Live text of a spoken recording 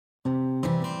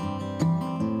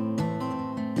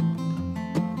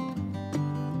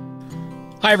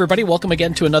Hi, everybody. Welcome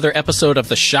again to another episode of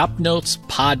the Shop Notes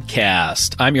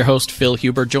Podcast. I'm your host, Phil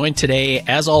Huber, joined today,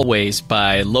 as always,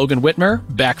 by Logan Whitmer,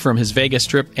 back from his Vegas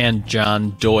trip, and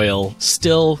John Doyle,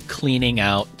 still cleaning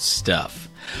out stuff.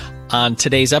 On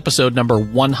today's episode, number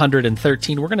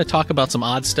 113, we're going to talk about some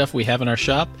odd stuff we have in our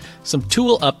shop, some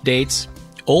tool updates,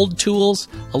 old tools,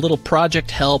 a little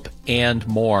project help, and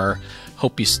more.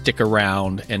 Hope you stick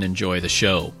around and enjoy the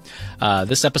show.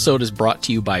 This episode is brought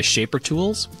to you by Shaper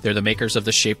Tools. They're the makers of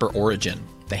the Shaper Origin,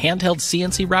 the handheld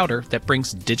CNC router that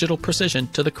brings digital precision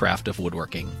to the craft of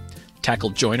woodworking. Tackle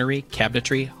joinery,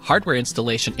 cabinetry, hardware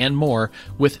installation, and more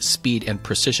with speed and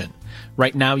precision.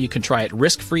 Right now, you can try it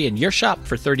risk-free in your shop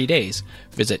for 30 days.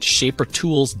 Visit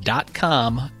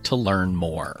shapertools.com to learn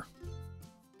more.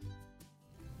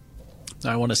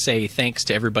 I want to say thanks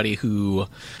to everybody who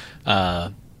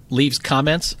leaves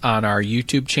comments on our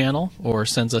YouTube channel or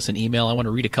sends us an email. I want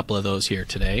to read a couple of those here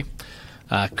today.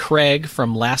 Craig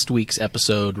from last week's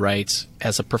episode writes,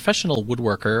 as a professional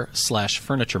woodworker /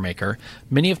 furniture maker,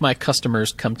 many of my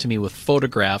customers come to me with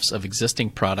photographs of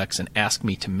existing products and ask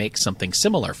me to make something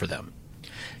similar for them.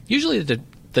 Usually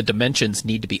the dimensions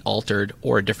need to be altered,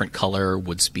 or a different color,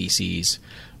 wood species,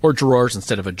 or drawers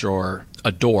instead of a door,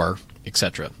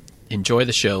 etc. Enjoy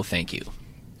the show. Thank you.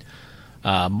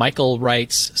 Michael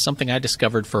writes, something I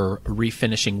discovered for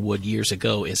refinishing wood years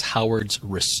ago is Howard's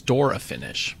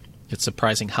Restore-A-Finish. It's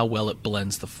surprising how well it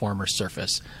blends the former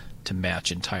surface to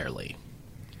match entirely.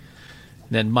 And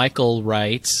then Michael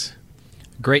writes,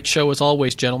 great show as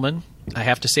always, gentlemen. I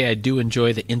have to say I do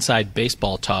enjoy the inside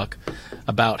baseball talk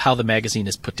about how the magazine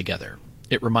is put together.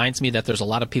 It reminds me that there's a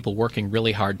lot of people working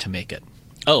really hard to make it.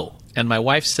 Oh, and my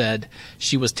wife said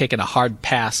she was taking a hard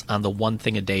pass on the one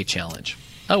thing a day challenge.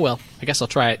 Oh, well, I guess I'll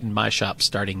try it in my shop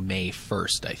starting May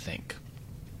 1st, I think.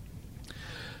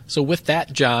 So with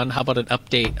that, John, how about an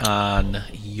update on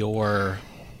your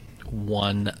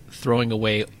one throwing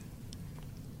away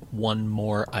one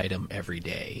more item every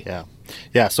day?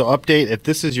 Yeah. So update, if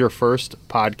this is your first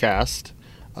podcast,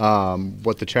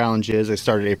 what the challenge is, I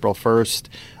started April 1st.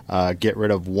 Get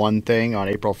rid of one thing on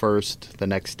April 1st. The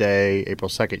next day, April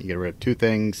 2nd, you get rid of two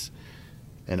things.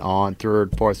 And on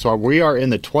 3rd, 4th. So we are in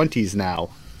the 20s now.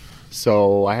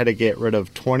 So I had to get rid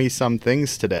of 20-some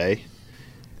things today.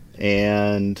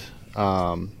 And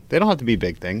they don't have to be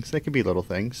big things. They can be little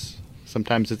things.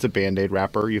 Sometimes it's a Band-Aid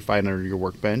wrapper you find under your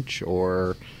workbench,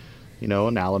 or,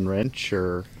 an Allen wrench,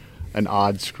 or an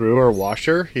odd screw or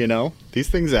washer. These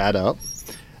things add up.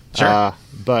 Sure.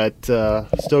 But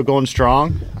still going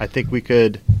strong. I think we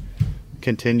could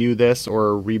continue this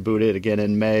or reboot it again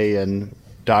in May and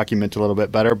document a little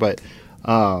bit better. But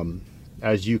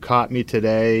as you caught me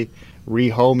today,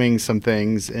 rehoming some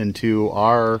things into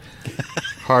our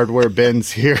hardware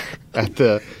bins here at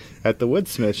the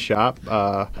Woodsmith shop.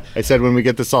 I said when we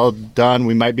get this all done,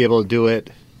 we might be able to do it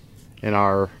in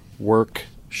our work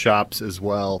shops as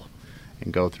well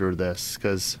and go through this,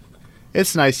 because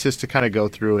it's nice just to kind of go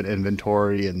through an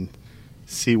inventory and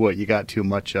see what you got too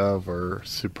much of or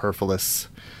superfluous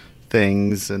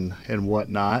things and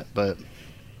whatnot. But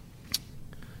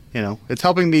it's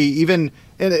helping me even,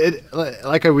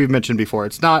 like we've mentioned before,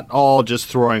 it's not all just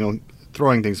throwing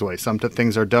things away. Some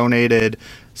things are donated,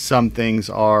 some things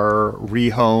are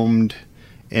rehomed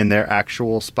in their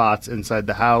actual spots inside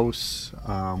the house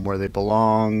where they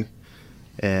belong,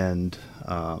 and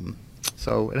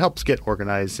so it helps get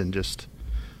organized and just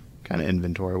kind of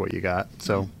inventory what you got.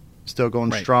 So still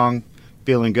going strong,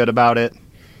 feeling good about it.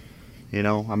 I'm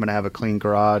going to have a clean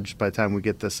garage by the time we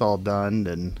get this all done,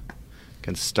 and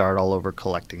can start all over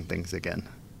collecting things again.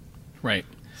 Right.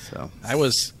 So I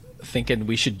was thinking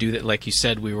we should do that. Like you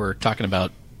said, we were talking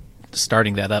about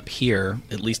starting that up here,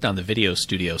 at least on the video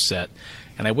studio set.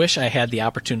 And I wish I had the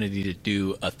opportunity to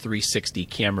do a 360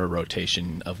 camera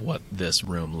rotation of what this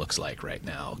room looks like right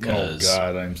now. Oh,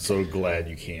 God, I'm so glad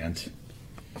you can't.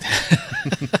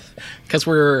 Because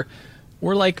we're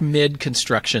like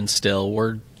mid-construction still.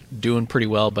 We're doing pretty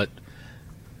well, but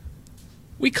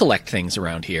we collect things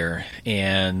around here,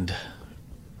 and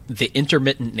the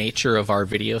intermittent nature of our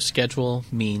video schedule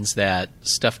means that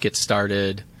stuff gets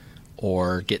started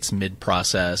or gets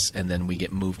mid-process, and then we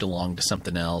get moved along to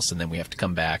something else, and then we have to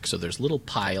come back. So there's little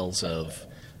piles of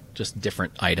just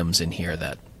different items in here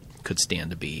that could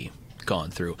stand to be gone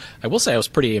through. I will say I was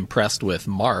pretty impressed with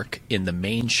Mark in the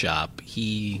main shop.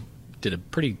 He did a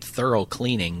pretty thorough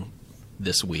cleaning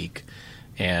this week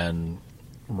and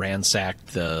ransacked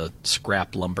the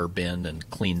scrap lumber bin and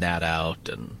cleaned that out.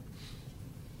 And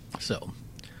so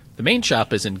the main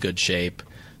shop is in good shape.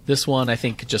 This one, I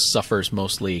think, just suffers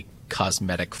mostly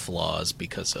cosmetic flaws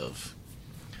because of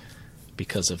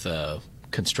the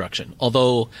construction.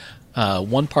 Although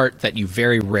one part that you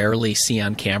very rarely see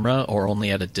on camera or only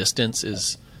at a distance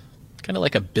is kind of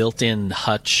like a built-in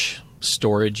hutch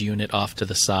storage unit off to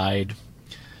the side,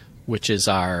 which is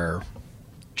our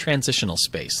transitional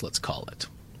space, let's call it,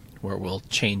 where we'll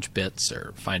change bits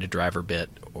or find a driver bit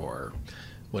or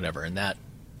whatever. And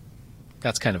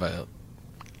that's kind of a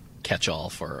catch-all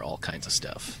for all kinds of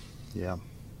stuff. Yeah.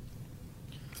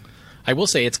 I will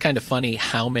say it's kind of funny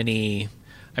how many,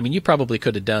 I mean, you probably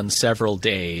could have done several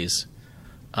days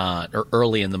or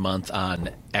early in the month on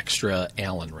extra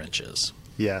Allen wrenches.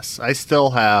 Yes, I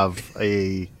still have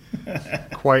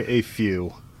quite a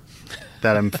few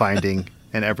that I'm finding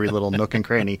in every little nook and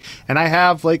cranny. And I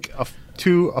have like a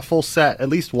full set, at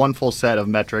least one full set of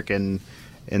metric and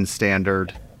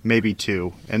standard, maybe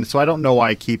two. And so I don't know why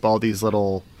I keep all these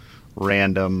little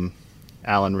random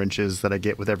Allen wrenches that I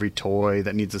get with every toy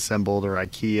that needs assembled or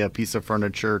IKEA piece of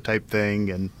furniture type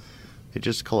thing, and they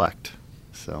just collect.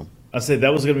 So I'll say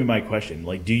that was going to be my question.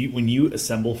 Like, when you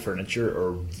assemble furniture,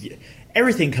 or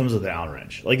everything comes with an Allen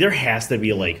wrench? Like, there has to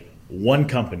be like one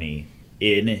company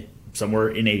somewhere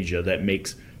in Asia that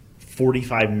makes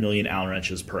 45 million Allen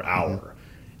wrenches per hour,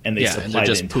 and they supply and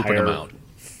just pooping them out.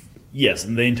 Yes,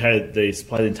 and they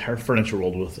supply the entire furniture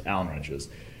world with Allen wrenches.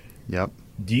 Yep.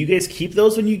 Do you guys keep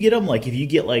those when you get them? Like, if you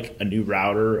get like a new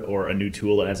router or a new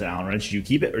tool that has an Allen wrench, do you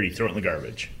keep it or do you throw it in the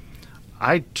garbage?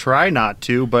 I try not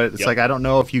to, but it's like, I don't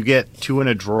know if you get two in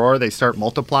a drawer, they start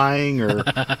multiplying or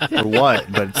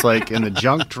what. But it's like in the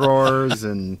junk drawers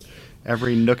and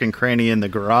every nook and cranny in the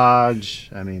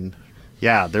garage. I mean,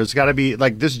 yeah, there's got to be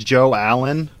like this Joe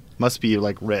Allen must be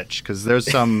like rich because there's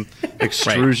some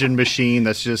extrusion machine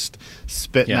that's just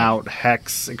spitting out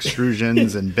hex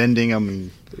extrusions and bending them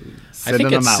and I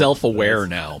think it's out. Self-aware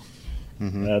now.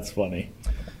 Mm-hmm. That's funny.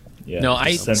 Yeah, no,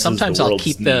 I'll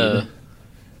keep the.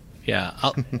 Yeah,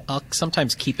 I'll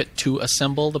sometimes keep it to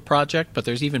assemble the project, but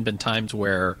there's even been times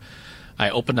where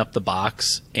I open up the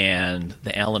box and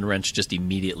the Allen wrench just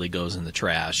immediately goes in the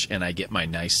trash, and I get my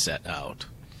nice set out.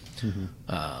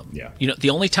 Mm-hmm. The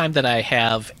only time that I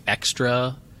have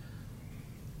extra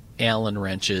Allen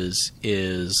wrenches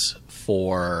is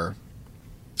for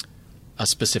a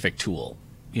specific tool.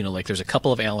 Like there's a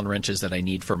couple of Allen wrenches that I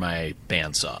need for my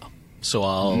bandsaw. So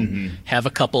I'll have a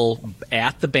couple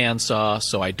at the bandsaw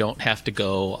so I don't have to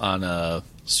go on a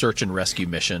search and rescue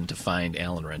mission to find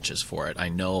Allen wrenches for it. I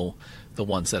know the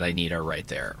ones that I need are right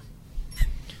there.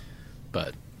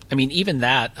 But, I mean, even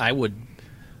that, I was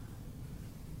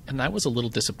a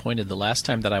little disappointed the last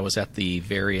time that I was at the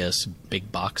various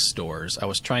big box stores. I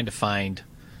was trying to find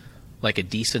like a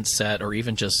decent set or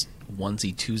even just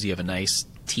onesie twosie of a nice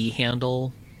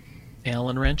T-handle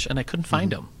Allen wrench, and I couldn't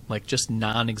find them. Like, just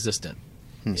non-existent.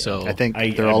 So I think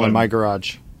they're all in my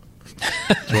garage.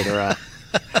 That's where they're at.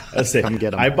 Come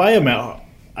get them. I buy them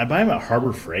at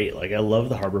Harbor Freight. Like, I love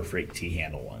the Harbor Freight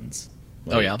T-handle ones.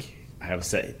 Like, oh yeah. I have a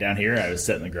set down here. I have a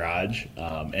set in the garage.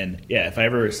 And yeah, if I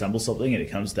ever assemble something and it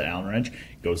comes to Allen wrench,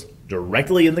 it goes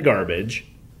directly in the garbage,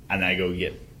 and I go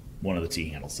get one of the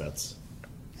T-handle sets.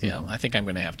 Yeah, I think I'm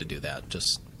going to have to do that.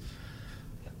 Just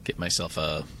get myself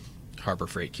a Harbor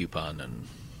Freight coupon and.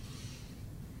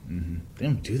 They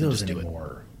don't do those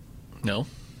anymore. No?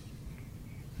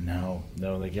 No,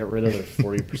 they get rid of their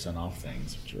 40% off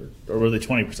things, or were they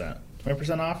 20%?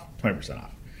 20% off? 20%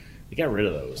 off. They got rid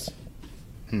of those.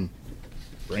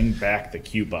 Bring back the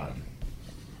coupon.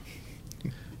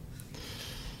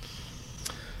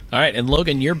 All right, and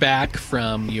Logan, you're back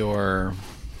from your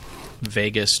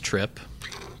Vegas trip.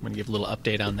 I'm going to give a little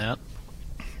update on that.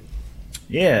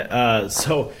 Yeah,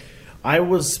 so I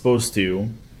was supposed to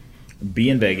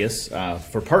be in Vegas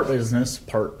for part business,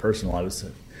 part personal. I was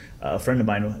a friend of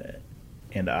mine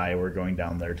and I were going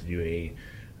down there to do a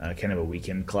kind of a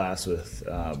weekend class with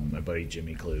my buddy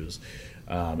Jimmy Clues,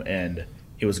 and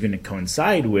it was going to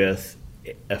coincide with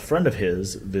a friend of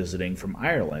his visiting from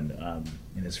Ireland,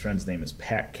 and his friend's name is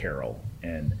Pat Carroll,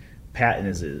 and Pat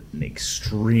is an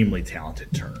extremely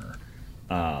talented turner,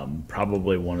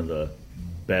 probably one of the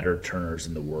better turners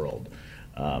in the world.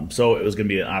 So it was going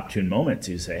to be an opportune moment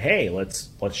to say, hey, let's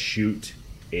shoot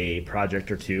a project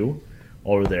or two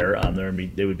over there.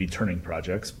 They would be turning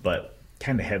projects, but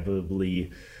kind of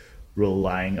heavily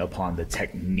relying upon the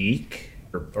technique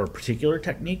or particular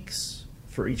techniques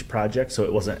for each project. So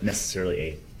it wasn't necessarily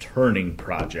a turning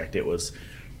project. It was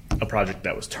a project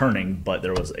that was turning, but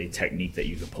there was a technique that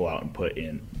you could pull out and put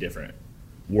in different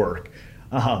work.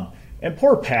 And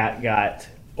poor Pat got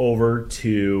over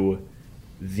to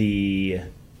the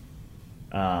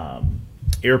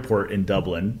airport in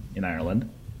Dublin, in Ireland,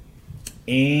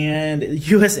 and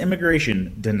U.S.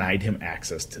 immigration denied him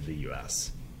access to the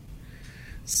U.S.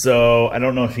 So I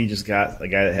don't know if he just got the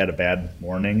guy that had a bad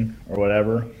morning or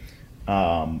whatever.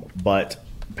 But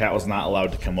Pat was not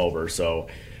allowed to come over. So,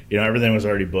 everything was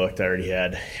already booked. I already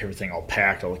had everything all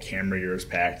packed. All the camera gear was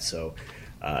packed. So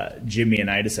Jimmy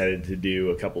and I decided to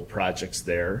do a couple projects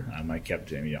there. I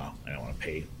kept him, I don't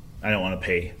want to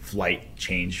pay flight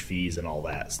change fees and all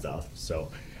that stuff.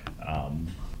 So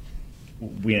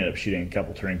we ended up shooting a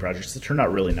couple touring projects that turned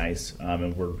out really nice.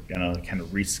 And we're going to kind of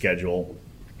reschedule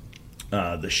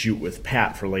the shoot with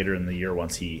Pat for later in the year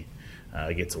once he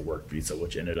gets a work visa,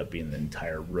 which ended up being the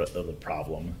entire root of the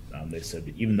problem. They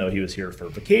said even though he was here for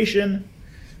vacation,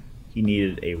 he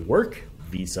needed a work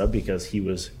visa because he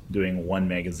was doing one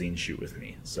magazine shoot with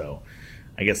me. So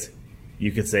I guess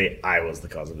you could say I was the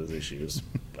cause of his issues,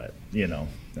 but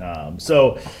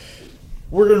so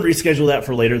we're going to reschedule that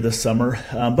for later this summer,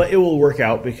 but it will work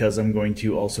out because I'm going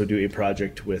to also do a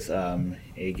project with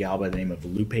a gal by the name of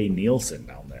Lupe Nielsen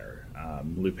down there.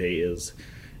 Lupe is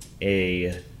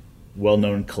a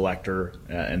well-known collector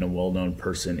and a well-known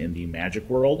person in the magic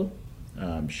world.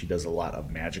 She does a lot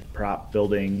of magic prop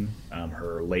building.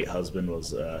 Her late husband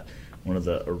was one of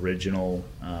the original,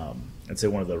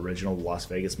 one of the original Las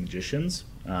Vegas magicians.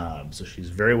 So she's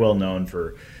very well known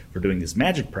for doing these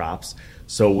magic props.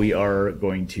 So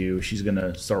she's going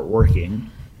to start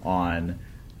working on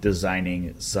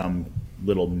designing some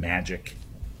little magic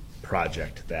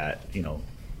project that,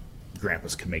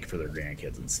 grandpas can make for their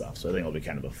grandkids and stuff. So I think it'll be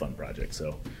kind of a fun project.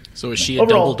 So is she a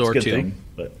overall, Dumbledore it's a good too? thing,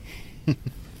 but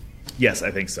yes, I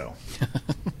think so.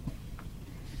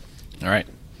 All right.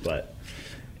 But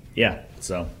yeah,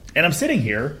 and I'm sitting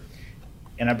here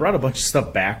and I brought a bunch of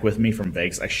stuff back with me from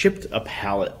Vegas. I shipped a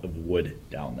pallet of wood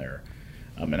down there.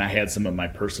 And I had some of my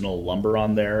personal lumber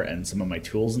on there and some of my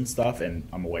tools and stuff. And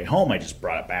on the way home, I just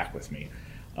brought it back with me.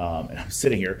 And I'm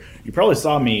sitting here. You probably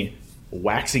saw me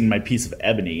waxing my piece of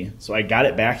ebony. So I got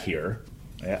it back here.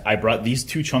 I brought these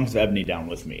 2 chunks of ebony down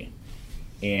with me.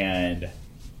 And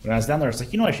when I was down there, I was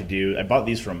like, what I should do? I bought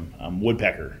these from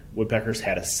Woodpecker. Woodpeckers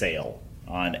had a sale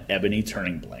on ebony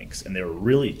turning blanks. And they were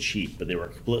really cheap, but they were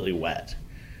completely wet.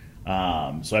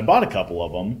 So I bought a couple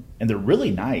of them. And they're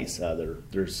really nice. They're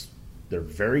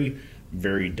very,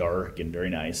 very dark and very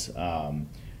nice.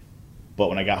 But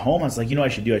when I got home, I was like, I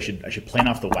should plane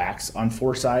off the wax on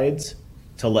 4 sides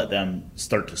to let them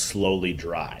start to slowly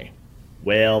dry.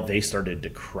 Well, they started to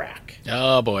crack.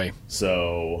 Oh boy.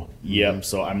 So, yep.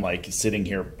 So I'm like sitting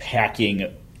here packing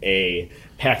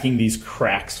these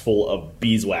cracks full of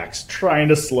beeswax, trying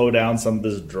to slow down some of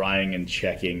this drying and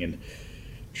checking and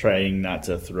trying not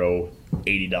to throw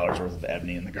 $80 worth of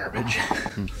ebony in the garbage.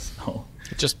 So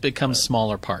It just becomes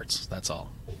smaller parts. That's all.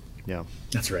 Yeah.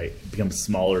 that's right. It becomes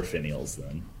smaller finials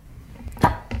then.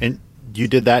 And you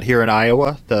did that here in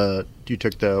Iowa? You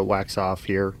took the wax off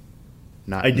here?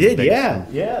 Not I in did,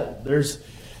 Vegas? yeah.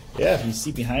 If you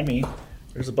see behind me,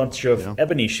 there's a bunch of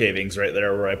ebony shavings right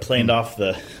there where I planed off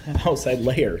the outside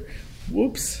layer.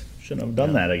 Whoops, shouldn't have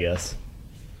done that, I guess.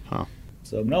 Huh.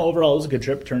 So no, overall it was a good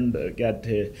trip.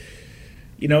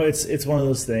 It's one of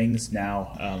those things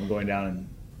now. Going down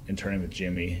and turning with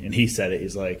Jimmy, and he said it.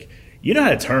 He's like, you know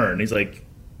how to turn. He's like,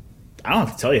 I don't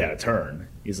have to tell you how to turn.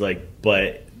 He's like,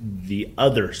 but the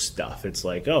other stuff, it's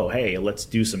like, oh, hey, let's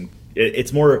do some.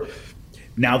 It's more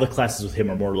now. The classes with him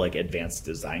are more like advanced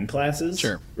design classes,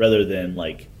 sure, rather than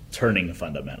like turning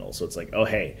fundamentals. So it's like, oh,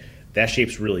 hey, that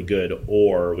shape's really good,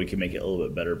 or we can make it a little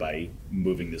bit better by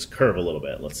moving this curve a little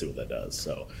bit. Let's see what that does.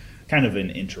 So kind of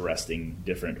an interesting,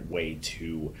 different way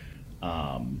to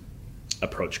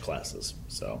approach classes.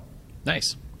 So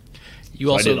nice.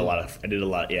 I did a lot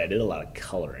of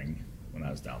coloring when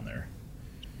I was down there.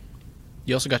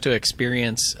 You also got to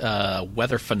experience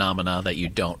weather phenomena that you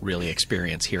don't really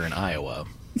experience here in Iowa.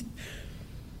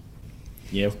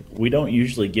 Yeah, we don't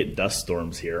usually get dust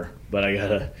storms here, but I got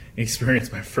to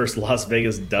experience my first Las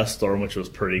Vegas dust storm, which was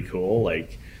pretty cool.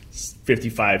 Like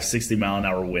 55, 60 mile an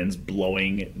hour winds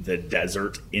blowing the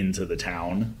desert into the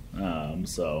town.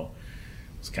 So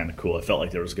it was kind of cool. I felt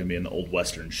like there was going to be an old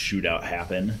Western shootout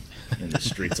happen in the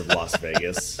streets of Las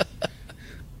Vegas.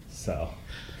 So,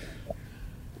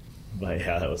 but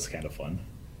yeah, that was kind of fun.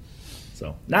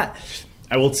 So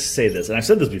I will say this, and I've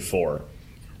said this before,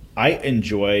 I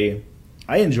enjoy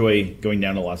going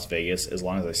down to Las Vegas as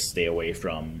long as I stay away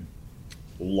from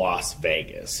Las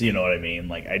Vegas. You know what I mean?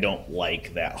 Like, I don't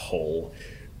like that whole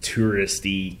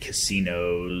touristy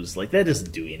casinos. Like, that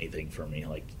doesn't do anything for me.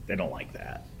 Like, I don't like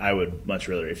that. I would much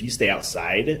rather, if you stay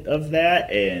outside of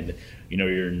that and,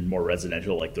 you're more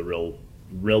residential, like the real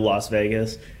Las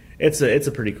Vegas, it's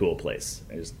a pretty cool place.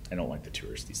 I don't like the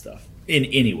touristy stuff.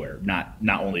 Anywhere, not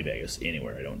only Vegas,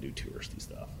 anywhere I don't do touristy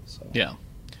stuff. So yeah.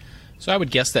 So I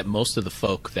would guess that most of the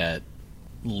folk that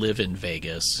live in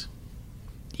Vegas,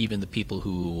 even the people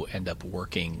who end up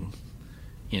working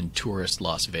in tourist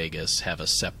Las Vegas, have a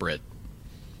separate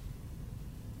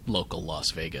local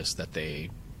Las Vegas that they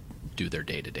do their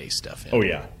day-to-day stuff in. Oh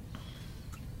yeah.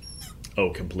 Oh,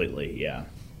 completely. Yeah.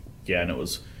 Yeah, and it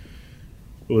was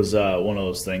one of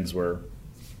those things where,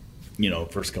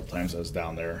 first couple times I was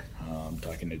down there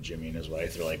talking to Jimmy and his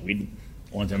wife, they're like,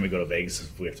 only time we go to Vegas is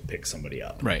if we have to pick somebody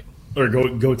up. Right. Or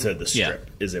go to the Strip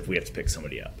is if we have to pick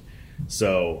somebody up.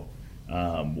 So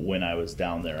when I was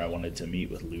down there, I wanted to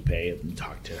meet with Lupe and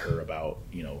talk to her about,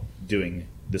 doing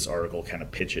this article, kind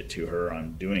of pitch it to her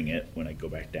on doing it when I go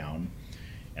back down.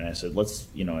 And I said,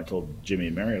 I told Jimmy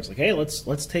and Mary, I was like, hey,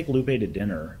 let's take Lupe to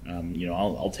dinner.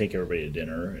 I'll take everybody to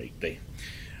dinner. They,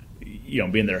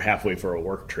 being there halfway for a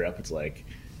work trip, it's like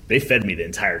they fed me the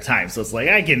entire time. So it's like,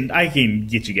 I can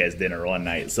get you guys dinner one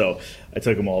night. So I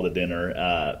took them all to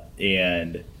dinner.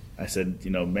 And I said,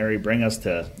 Mary, bring us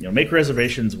to, make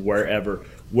reservations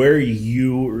where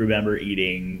you remember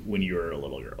eating when you were a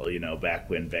little girl, back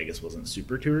when Vegas wasn't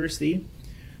super touristy.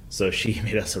 So she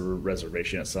made us a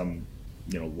reservation at some,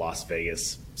 Las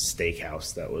Vegas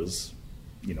steakhouse that was,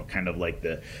 kind of like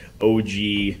the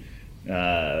OG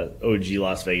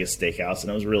Las Vegas steakhouse,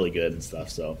 and it was really good and stuff.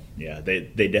 So yeah, I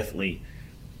think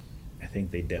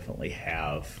they definitely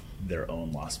have their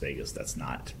own Las Vegas that's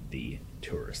not the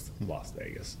tourist Las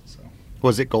Vegas. So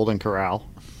Was it Golden Corral?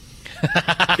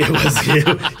 it was.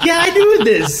 Yeah, I knew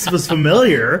this was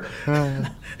familiar.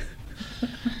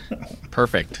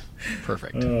 Perfect.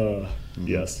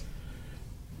 Yes.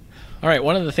 All right,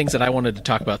 one of the things that I wanted to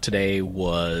talk about today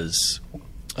was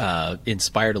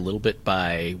inspired a little bit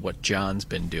by what John's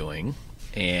been doing.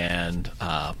 And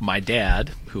my dad,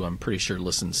 who I'm pretty sure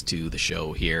listens to the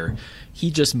show here, he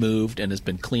just moved and has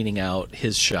been cleaning out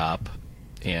his shop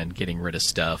and getting rid of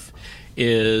stuff,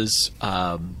 is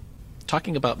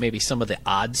talking about maybe some of the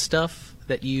odd stuff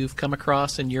that you've come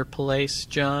across in your place,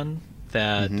 John,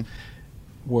 that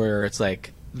where it's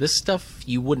like, this stuff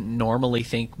you wouldn't normally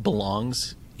think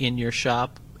belongs in your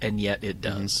shop, and yet it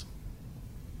does.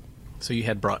 So you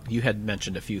had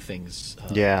mentioned a few things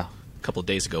a couple of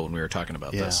days ago when we were talking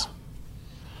about this.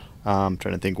 I'm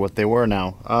trying to think what they were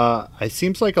now. It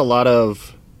seems like a lot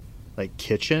of like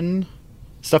kitchen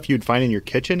stuff you'd find in your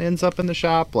kitchen ends up in the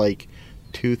shop, like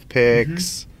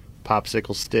toothpicks,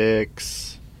 popsicle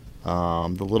sticks,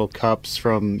 the little cups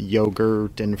from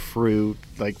yogurt and fruit,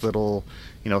 like little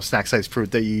snack size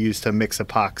fruit that you use to mix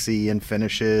epoxy and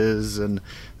finishes and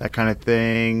that kind of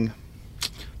thing.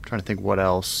 I'm trying to think what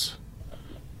else.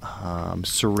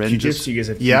 Syringes. Q-tips? You guys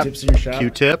have Q-tips in your shop?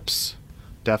 Q-tips,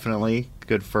 definitely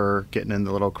good for getting in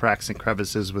the little cracks and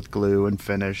crevices with glue and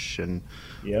finish and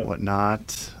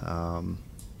whatnot.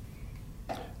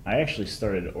 I actually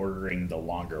started ordering the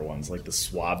longer ones, like the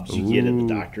swabs you get at the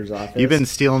doctor's office. You've been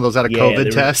stealing those out of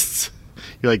COVID tests?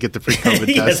 You get the free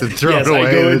COVID test and throw it away.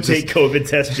 I go and take COVID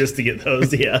tests just to get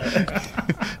those,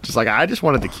 Just like, I just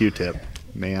wanted the Q-tip,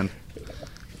 man.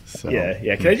 So,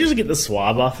 yeah. Can I just get the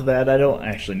swab off of that? I don't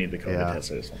actually need the COVID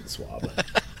test. I just want the swab.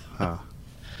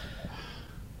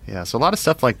 Yeah, so a lot of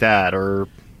stuff like that, or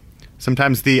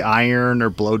sometimes the iron or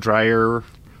blow dryer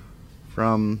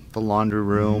from the laundry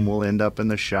room will end up in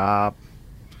the shop.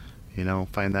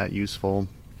 Find that useful.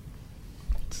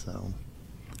 So,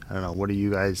 I don't know. What do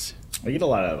you guys? I get a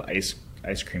lot of ice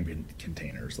cream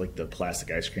containers, like the plastic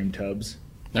ice cream tubs.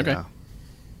 Okay.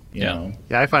 Yeah,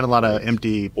 I find a lot of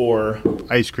empty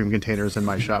ice cream containers in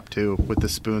my shop too, with the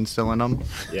spoon still in them.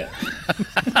 Yeah.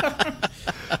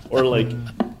 Or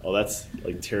that's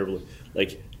like terrible.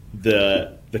 Like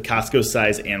the Costco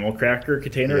size animal cracker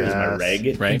container is my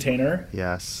reg container.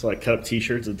 Yes. So I cut up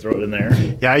T-shirts and throw it in there.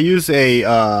 Yeah, I use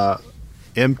a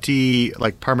empty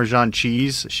Parmesan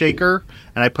cheese shaker,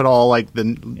 and I put all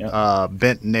the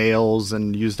bent nails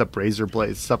and used up razor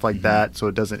blades, stuff like that, so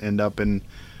it doesn't end up in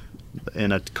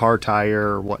a car tire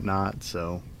or whatnot.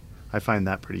 So I find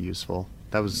that pretty useful.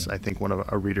 That was, I think, one of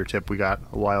a reader tip we got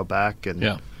a while back, and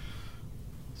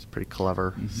it's pretty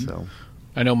clever. So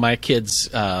I know my kids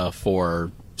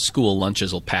for school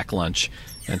lunches will pack lunch,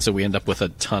 and so we end up with a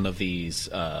ton of these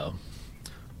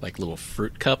little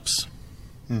fruit cups.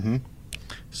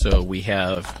 So we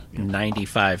have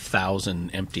 95,000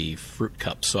 empty fruit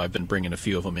cups. So I've been bringing a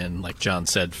few of them in, like John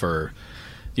said, for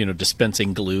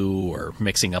dispensing glue or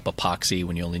mixing up epoxy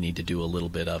when you only need to do a little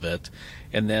bit of it.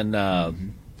 And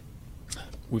then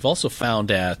we've also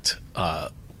found at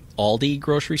Aldi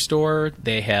grocery store,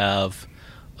 they have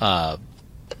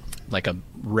like a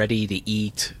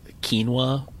ready-to-eat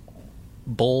quinoa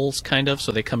bowls, kind of.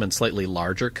 So they come in slightly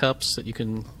larger cups that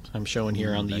I'm showing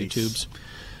here on the YouTubes.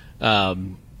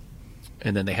 And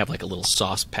then they have like a little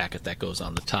sauce packet that goes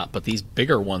on the top. But these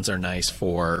bigger ones are nice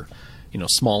for,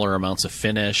 smaller amounts of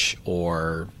finish,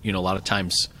 or, a lot of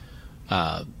times,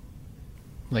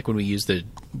 like when we use the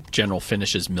General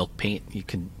Finishes milk paint, you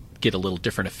can get a little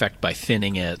different effect by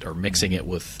thinning it or mixing it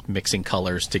with mixing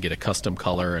colors to get a custom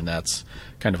color, and that's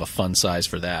kind of a fun size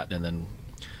for that. And then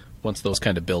once those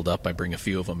kind of build up, I bring a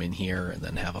few of them in here and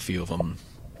then have a few of them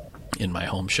in my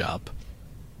home shop.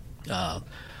 Yeah.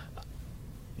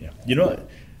 You know what?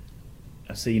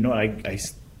 I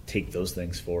take those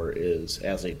things for is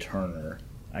as a turner.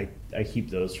 I keep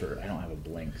those for, I don't have a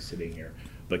blank sitting here,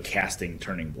 but casting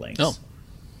turning blanks. Oh.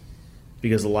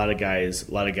 Because a lot of guys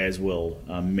will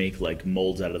make like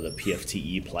molds out of the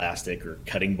PFTE plastic or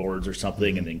cutting boards or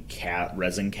something, and then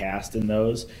resin cast in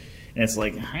those. And it's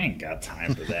like, I ain't got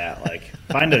time for that. Like,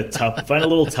 find a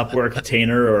little Tupperware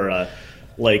container or a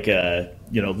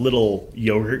little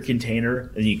yogurt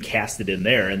container, and you cast it in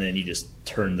there, and then you just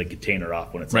turn the container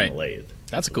off when it's on the lathe.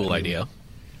 That's a cool idea.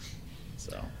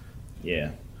 So,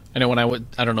 yeah. I know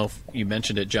I don't know if you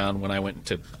mentioned it, John, when I went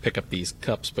to pick up these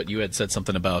cups, but you had said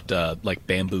something about like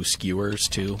bamboo skewers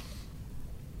too.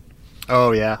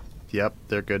 Oh yeah, yep,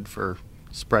 they're good for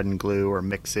spreading glue or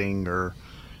mixing or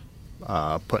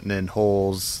putting in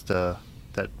holes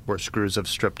where screws have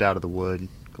stripped out of the wood,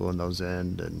 gluing those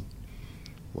in and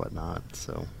whatnot.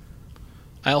 So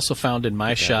I also found in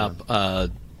my shop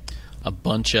a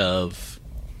bunch of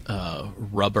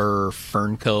rubber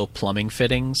Fernco plumbing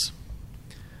fittings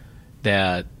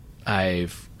that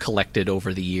I've collected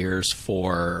over the years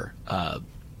for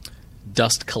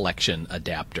dust collection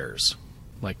adapters,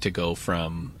 like to go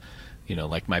from,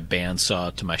 like my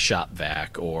bandsaw to my shop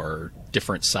vac, or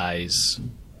different size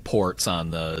ports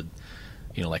on the,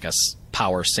 like a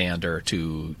power sander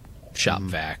to shop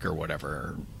vac or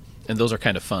whatever. And those are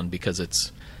kind of fun because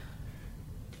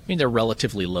they're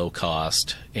relatively low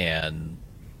cost, and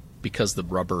because the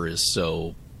rubber is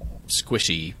so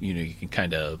squishy, you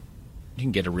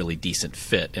can get a really decent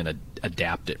fit and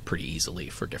adapt it pretty easily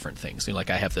for different things. Like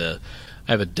I have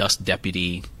a dust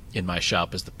deputy in my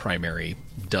shop as the primary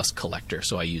dust collector,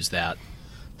 so I use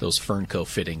those Fernco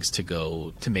fittings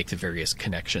to make the various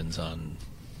connections on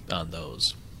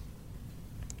those.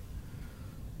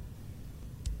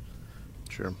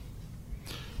 Sure.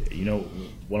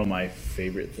 One of my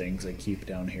favorite things I keep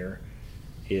down here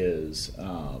is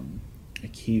I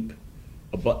keep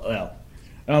I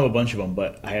don't have a bunch of them,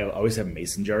 but I always have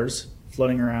mason jars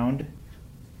floating around.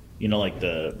 Like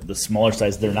the smaller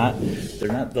size. They're not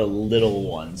the little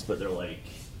ones, but they're like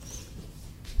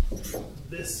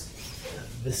this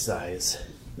size.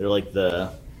 They're like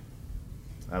the,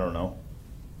 I don't know,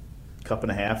 cup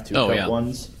and a half, 2 cup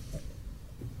ones,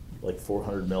 like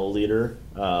 400 milliliter.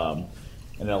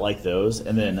 And I like those.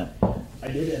 And then I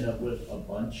did end up with a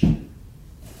bunch.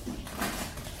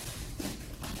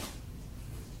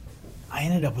 I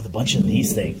ended up with a bunch of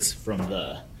these things from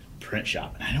the print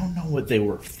shop, and I don't know what they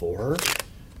were for,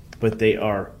 but they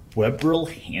are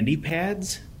Webril handy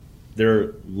pads.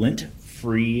 They're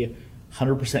lint-free,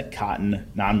 100% cotton,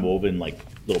 non-woven, like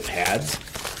little pads.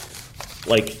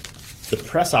 Like the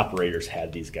press operators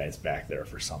had these guys back there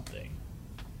for something,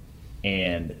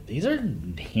 and these are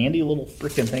handy little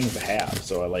freaking things to have.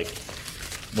 So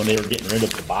when they were getting rid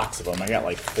of the box of them, I got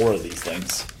like 4 of these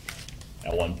things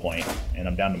at one point, and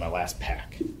I'm down to my last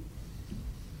pack.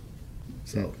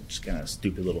 So just kind of a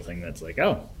stupid little thing that's like,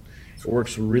 it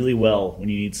works really well when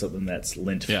you need something that's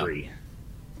lint-free. Yeah.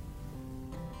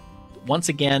 Once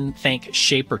again, thank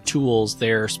Shaper Tools.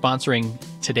 They're sponsoring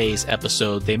today's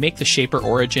episode. They make the Shaper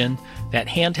Origin, that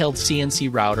handheld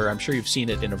CNC router. I'm sure you've seen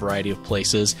it in a variety of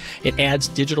places. It adds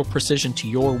digital precision to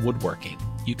your woodworking.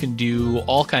 You can do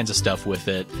all kinds of stuff with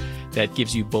it that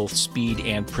gives you both speed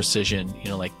and precision,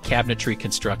 like cabinetry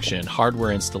construction,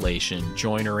 hardware installation,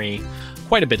 joinery,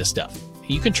 quite a bit of stuff.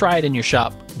 You can try it in your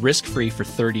shop risk-free for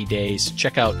 30 days.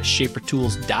 Check out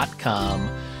shapertools.com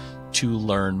to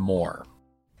learn more.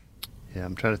 Yeah,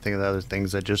 I'm trying to think of the other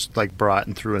things I just brought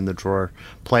and threw in the drawer.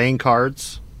 Playing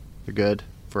cards, they're good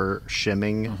for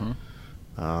shimming,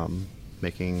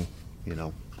 making,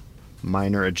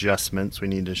 minor adjustments. We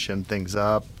need to shim things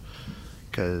up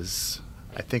because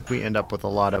I think we end up with a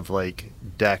lot of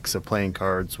decks of playing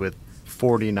cards with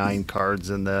 49 cards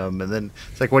in them, and then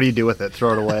it's like, what do you do with it?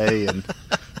 Throw it away? And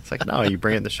it's like, no, you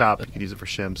bring it in the shop. You could use it for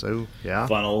shims. Oh yeah,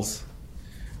 funnels.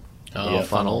 Oh, yeah,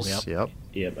 funnels. Yep.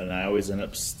 And I always end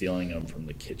up stealing them from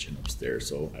the kitchen upstairs.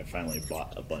 So I finally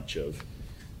bought a bunch of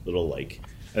little I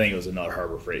think it was another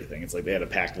Harbor Freight thing. It's like they had a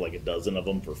pack of a dozen of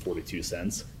them for 42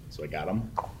 cents. So I got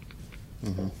them.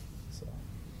 Mm-hmm. So,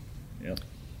 yep.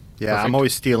 Yeah, Perfect. I'm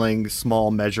always stealing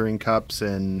small measuring cups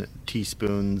and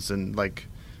teaspoons and like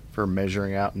for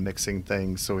measuring out and mixing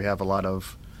things. So we have a lot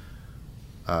of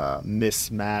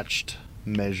mismatched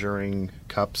measuring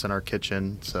cups in our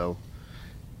kitchen. So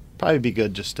probably be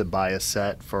good just to buy a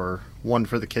set for one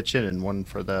for the kitchen and one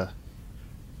for the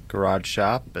garage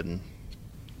shop, and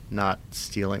not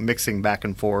stealing, mixing back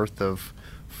and forth of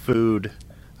food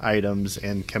items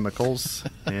and chemicals,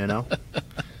 you know?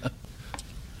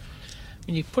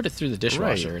 When you put it through the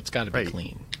dishwasher, Right, it's got to be right.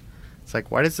 clean. It's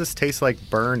like, why does this taste like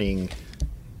burning?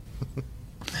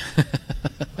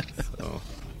 So,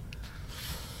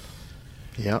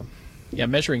 yeah. Yeah,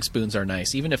 measuring spoons are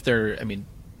nice, even if they're, I mean,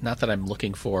 not that I'm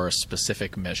looking for a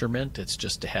specific measurement. It's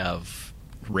just to have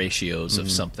ratios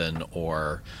of something,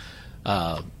 or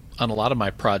on a lot of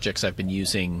my projects, I've been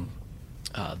using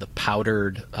the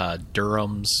powdered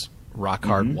Durham's Rock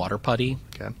Hard Water Putty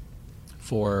Okay.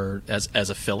 for as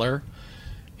a filler,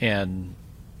 and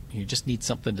you just need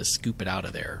something to scoop it out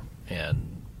of there,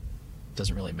 and it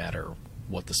doesn't really matter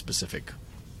what the specific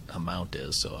amount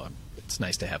is. So it's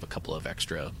nice to have a couple of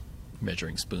extra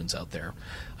measuring spoons out there.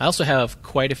 I also have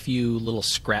quite a few little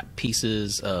scrap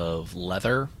pieces of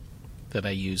leather that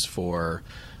I use for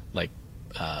like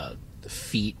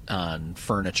feet on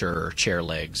furniture or chair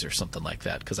legs or something like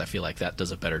that, because I feel like that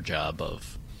does a better job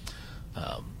of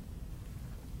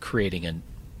creating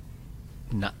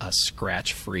a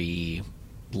scratch-free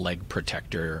leg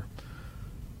protector,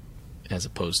 as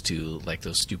opposed to like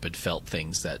those stupid felt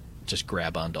things that just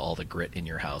grab onto all the grit in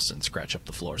your house and scratch up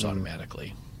the floors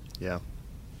automatically. Yeah.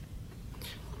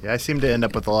 Yeah, I seem to end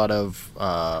up with a lot of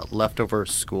leftover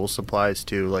school supplies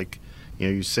too. Like, you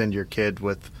know, you send your kid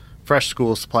with fresh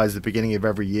school supplies at the beginning of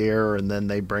every year, and then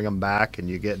they bring them back and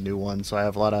you get new ones. So I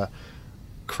have a lot of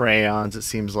crayons, it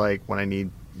seems like, when I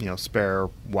need, you know, spare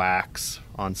wax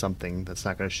on something that's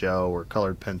not going to show, or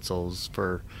colored pencils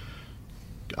for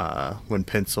when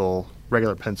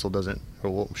regular pencil doesn't or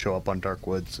won't show up on dark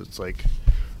wood. So it's like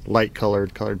light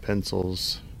colored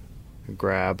pencils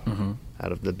grab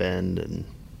out of the bin, and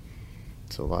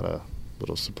so a lot of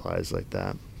little supplies like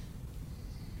that.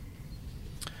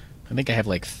 I think I have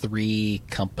like 3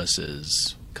 compi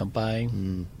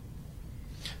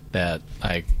that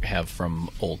I have from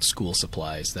old school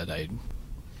supplies that I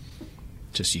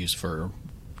just use for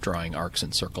drawing arcs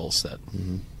and circles that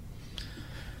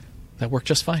work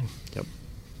just fine. Yep,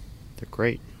 they're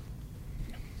great.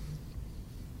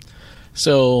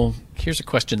 So here's a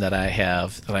question that I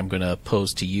have that I'm going to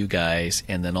pose to you guys,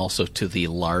 and then also to the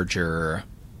larger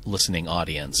listening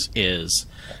audience, is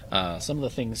some of the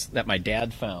things that my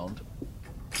dad found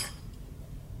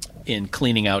in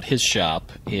cleaning out his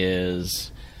shop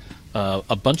is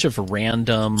a bunch of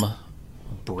random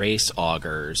brace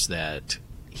augers that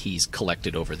he's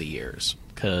collected over the years,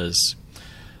 because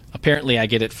apparently I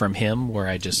get it from him, where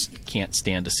I just can't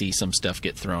stand to see some stuff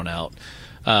get thrown out.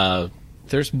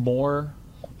 There's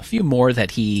a few more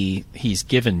that he's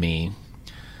given me.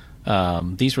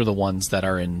 These were the ones that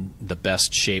are in the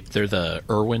best shape. They're the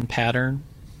Irwin pattern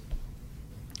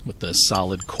with the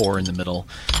solid core in the middle.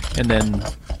 And then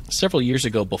several years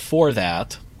ago, before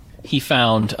that, he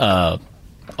found a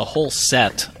whole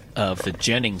set of the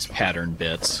Jennings pattern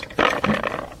bits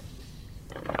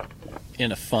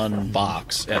in a fun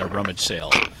box at a rummage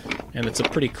sale, and it's a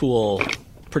pretty cool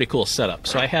setup.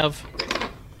 So I have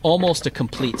almost a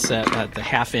complete set. The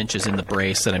half-inch is in the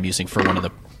brace that I'm using for one of the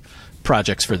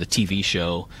projects for the TV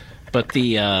show, but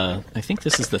the I think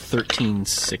this is the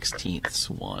 13/16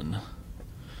 one.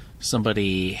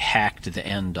 Somebody hacked the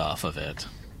end off of it,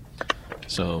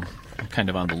 so I'm kind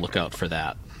of on the lookout for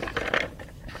that,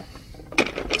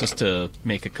 just to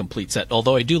make a complete set.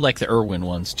 Although I do like the Irwin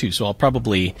ones too, so I'll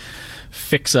probably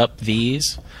fix up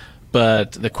these.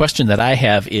 But the question that I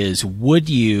have is, would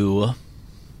you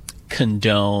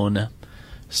condone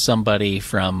somebody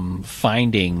from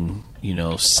finding, you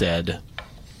know, said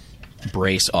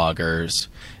brace augers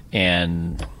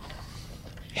and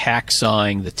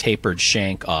hacksawing the tapered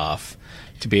shank off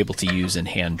to be able to use in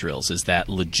hand drills? Is that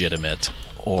legitimate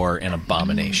or an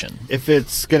abomination? If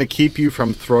it's going to keep you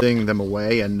from throwing them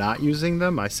away and not using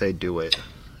them, I say do it.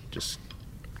 Just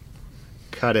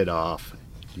cut it off,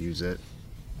 use it.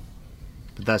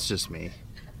 But that's just me.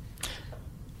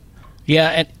 Yeah,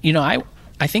 and you know, I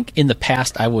think in the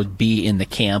past I would be in the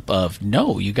camp of,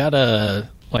 no, you gotta,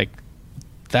 like,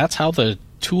 that's how the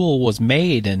tool was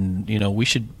made, and you know, we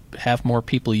should have more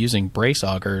people using brace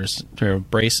augers, or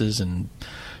braces and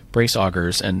brace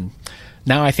augers. And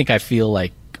now I think I feel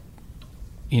like,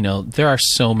 you know, there are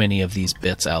so many of these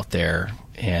bits out there,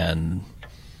 and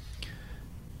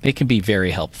they can be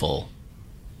very helpful.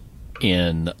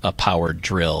 in a powered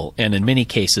drill, and in many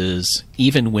cases,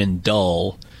 even when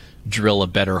dull, drill a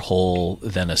better hole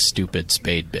than a stupid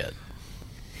spade bit.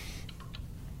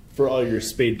 For all your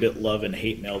spade bit love and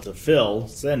hate mail to Phil,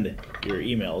 send your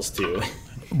emails to.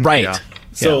 Right. Yeah.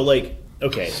 So, like,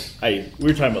 okay, we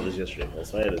were talking about this yesterday, Phil,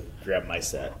 so I had to grab my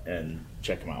set and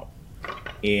check them out.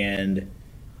 And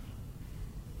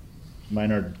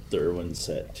mine are the Irwin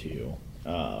set, too.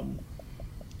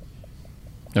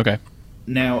 Okay.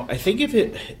 Now, I think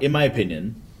in my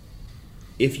opinion,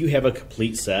 if you have a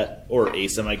complete set or a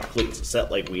semi-complete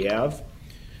set like we have,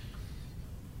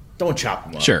 don't chop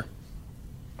them up. Sure.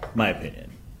 My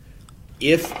opinion.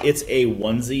 If it's a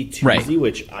onesie, twosie, Right.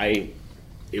 which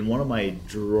in one of my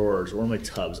drawers, one of my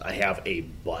tubs, I have a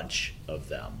bunch of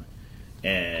them.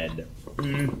 And,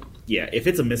 yeah, if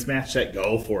it's a mismatch set,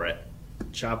 go for it.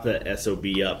 Chop that SOB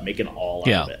up, make an all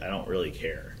out of it. I don't really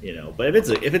care, But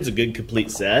if it's a good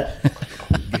complete set,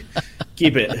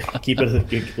 keep it a good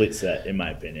complete set, in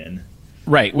my opinion.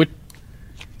 Right.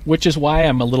 Which is why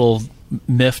I'm a little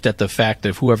miffed at the fact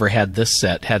that whoever had this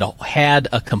set had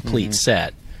a complete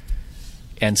set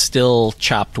and still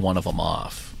chopped one of them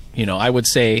off. I would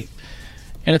say,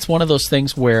 and it's one of those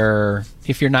things where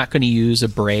if you're not going to use a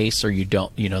brace or you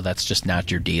don't, that's just not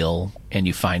your deal, and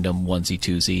you find them onesie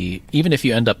twosie, even if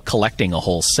you end up collecting a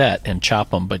whole set and chop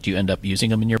them, but you end up using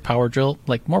them in your power drill,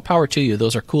 like, more power to you.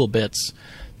 Those are cool bits.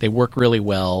 They work really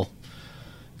well.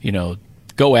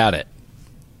 Go at it.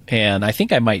 And I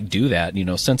think I might do that.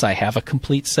 Since I have a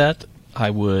complete set, I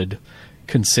would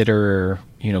consider,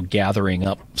 gathering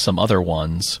up some other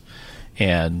ones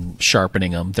and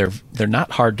sharpening them. They're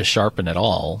not hard to sharpen at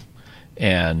all,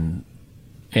 and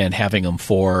having them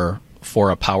for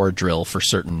a power drill for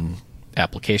certain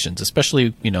applications,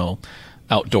 especially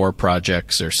outdoor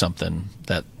projects or something.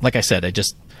 That, like I said,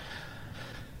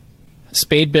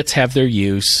 spade bits have their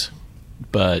use,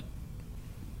 but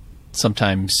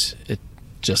sometimes it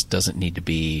just doesn't need to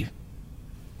be.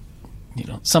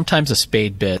 Sometimes a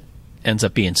spade bit ends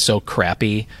up being so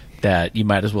crappy that you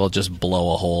might as well just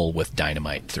blow a hole with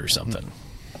dynamite through something.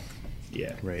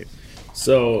 Yeah. Right.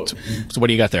 So what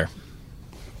do you got there?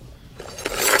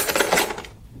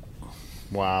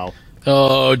 Wow.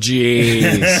 Oh,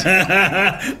 jeez.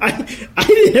 I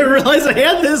didn't realize I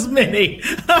had this many.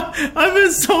 I've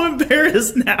been so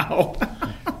embarrassed now.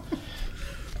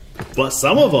 But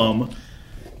some of them,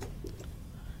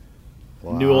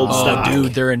 new old stock.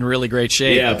 Dude, they're in really great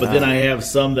shape. Yeah, but then I have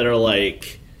some that are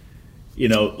like,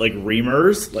 like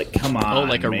reamers. Like, come on, Oh,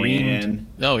 like a man. reamed.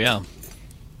 Oh, yeah.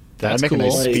 That'd That's make a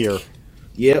nice cool. spear.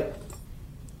 Yep.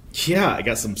 Yeah, I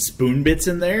got some spoon bits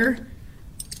in there.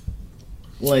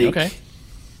 Like, Okay.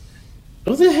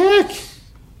 what the heck?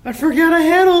 I forgot I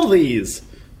had all these.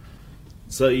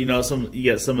 So you got some of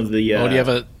the. Do you have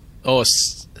a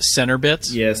center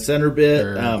bits? Yeah, center bit.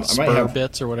 Or I might spur have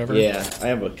bits or whatever? Yeah, I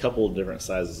have a couple of different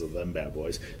sizes of them bad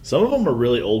boys. Some of them are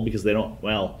really old because they don't.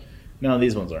 Well, no,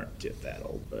 these ones aren't that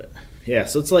old, but yeah.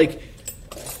 So it's like,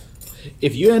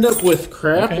 if you end up with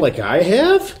crap like I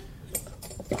have,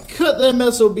 cut them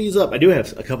SOBs up. I do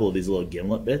have a couple of these little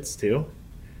gimlet bits too.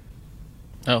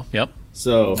 Oh, yep.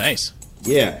 So Nice.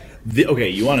 yeah. Okay,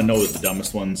 you want to know what the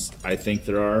dumbest ones I think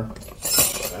there are?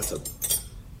 That's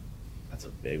a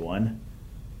big one.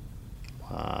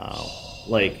 Wow.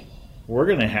 Like, we're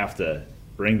gonna have to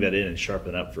bring that in and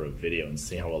sharpen up for a video and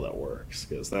see how well that works,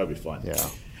 because that would be fun. Yeah.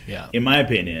 Yeah. In my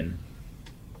opinion,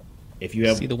 if you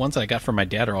have See, the ones I got from my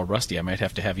dad are all rusty. I might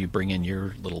have to have you bring in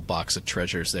your little box of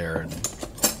treasures there,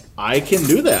 and I can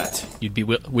do that.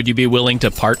 would you be willing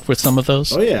to part with some of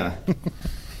those? Oh yeah.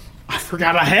 I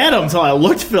forgot I had them until I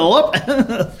looked Philip.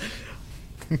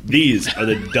 These are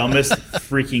the dumbest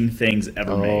freaking things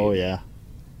ever made. Oh yeah.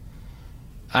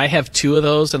 I have 2 of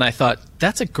those, and I thought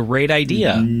that's a great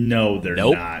idea. No, they're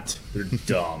Nope. not. They're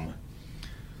dumb.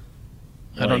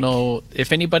 I don't know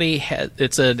if anybody had. I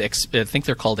think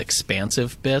they're called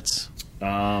expansive bits.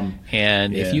 And Yeah.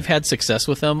 if you've had success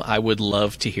with them, I would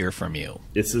love to hear from you.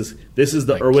 This is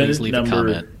the Like, Irwin please leave a number.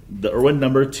 comment. The Irwin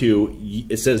number 2.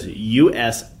 It says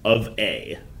US of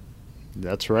A.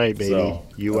 That's right, baby. So,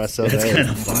 US of That's A. kind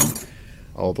of fun.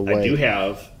 All the I way. do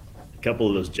have a couple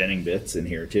of those Jennings bits in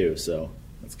here too, so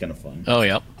that's kind of fun. Oh,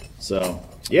 yep. So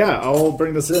yeah, I'll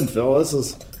bring this in, Phil. This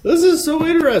is so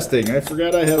interesting. I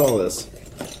forgot I had all this.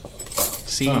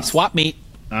 See, swap meet.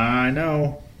 I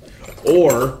know.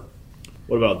 Or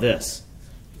what about this?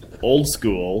 Old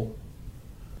school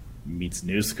meets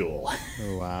new school.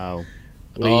 Oh, wow.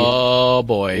 Oh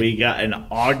boy, We got an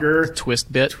auger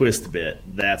twist bit. twist bit.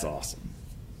 That's awesome.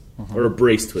 Or a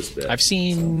brace twist bit. I've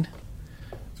seen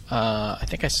I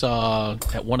think I saw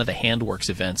at one of the Handworks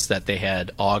events that they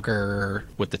had auger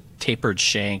with the tapered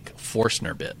shank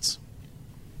Forstner bits,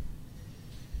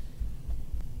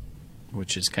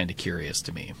 which is kind of curious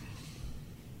to me.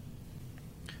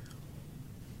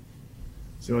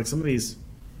 So like some of these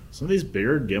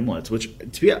bigger gimlets, which I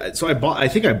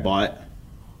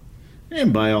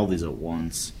didn't buy all these at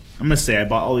once. I'm gonna say I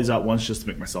bought all these at once just to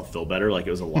make myself feel better, like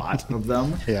it was a lot of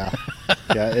them. Yeah,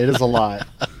 it is a lot.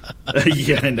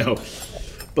 Yeah, I know.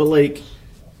 But like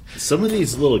some of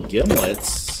these little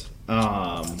gimlets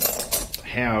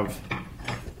have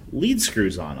lead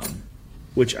screws on them,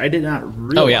 which I did not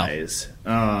realize.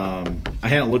 I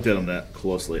hadn't looked at them that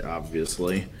closely,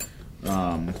 obviously.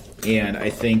 And I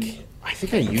think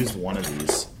I used one of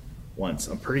these once.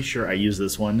 I'm pretty sure I used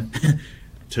this one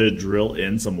to drill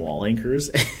in some wall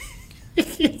anchors.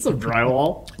 Some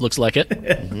drywall. Looks like it.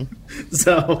 Mm-hmm.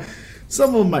 So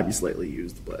some of them might be slightly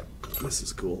used, but this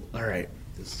is cool. All right,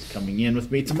 this is coming in with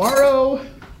me tomorrow.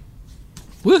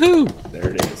 Woohoo!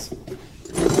 There it is.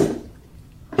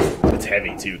 It's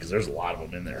heavy too because there's a lot of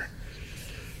them in there.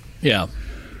 Yeah.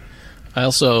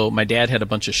 My dad had a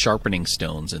bunch of sharpening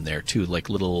stones in there too, like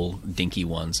little dinky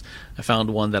ones. I found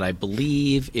one that I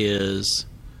believe is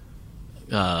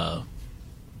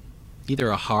either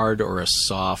a hard or a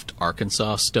soft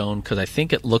Arkansas stone, because I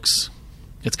think it's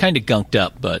kind of gunked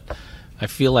up, but I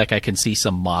feel like I can see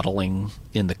some modeling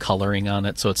in the coloring on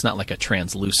it, so it's not like a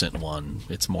translucent one.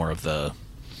 It's more of the,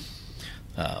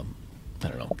 I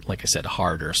don't know, like I said,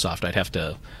 hard or soft. I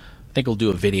think we'll do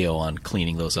a video on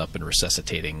cleaning those up and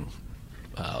resuscitating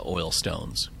oil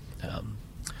stones.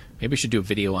 Maybe we should do a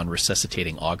video on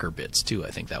resuscitating auger bits too.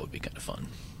 I think that would be kind of fun.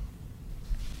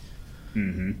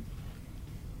 Mm-hmm.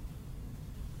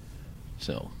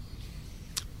 So,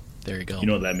 there you go. You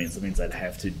know what that means? That means I'd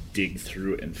have to dig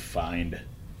through and find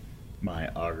my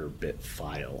auger bit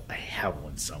file. I have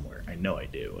one somewhere. I know I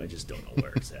do. I just don't know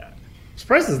where it's at. I'm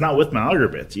surprised it's not with my auger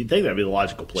bits. You'd think that'd be the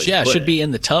logical place. Yeah, it to put should be in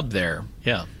the tub there.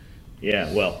 Yeah.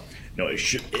 Yeah, well, no, it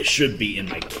should be in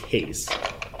my case.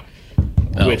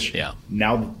 Oh, which yeah.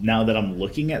 Now that I'm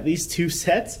looking at these two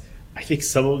sets, I think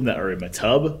some of them that are in my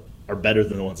tub are better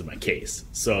than the ones in my case.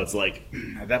 So it's like,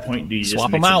 at that point, do you just Swap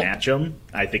mix them and out. match them?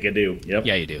 I think I do. Yep.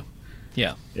 Yeah, you do.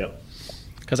 Yeah. Yep.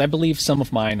 Because I believe some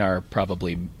of mine are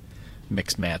probably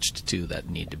mixed matched too that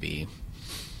need to be.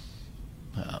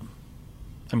 I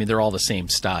mean, they're all the same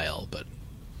style, but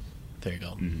there you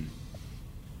go. Mm-hmm.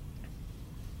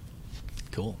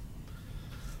 Cool.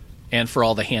 And for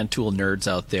all the hand tool nerds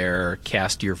out there,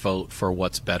 cast your vote for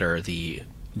what's better, the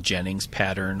Jennings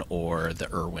pattern or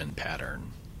the Irwin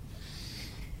pattern.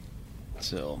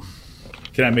 So,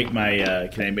 Can I make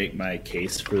my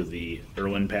case for the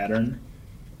Irwin pattern?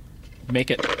 make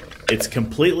it. I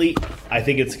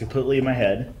think it's completely in my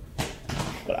head,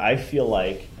 but I feel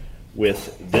like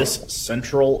with this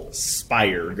central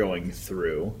spire going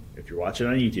through, if you're watching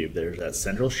on YouTube, there's that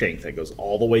central shank that goes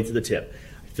all the way to the tip.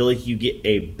 I feel like you get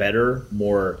a better,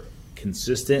 more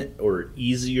consistent, or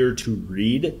easier to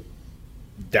read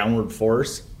downward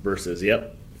force versus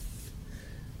the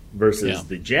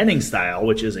Jennings style,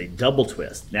 which is a double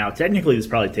twist. Now, technically, this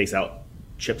probably takes out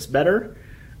chips better,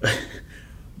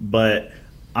 but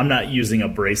I'm not using a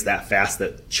brace that fast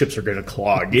that chips are going to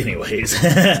clog anyways.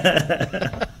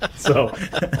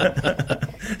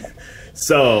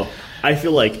 So I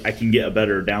feel like I can get a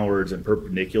better downwards and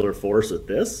perpendicular force with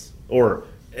this, or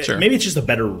Sure. maybe it's just a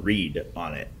better read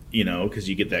on it, because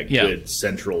you get that Yeah. good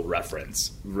central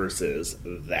reference versus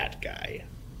that guy,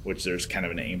 which there's kind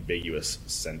of an ambiguous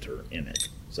center in it.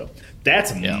 So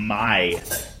that's my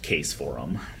case for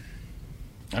them.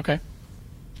 Okay.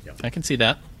 Yep. I can see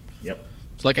that. Yep.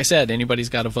 So like I said, anybody's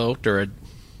got a vote or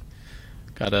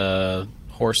got a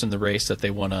horse in the race that they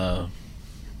want to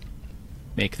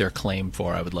make their claim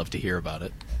for, I would love to hear about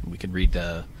it. We can read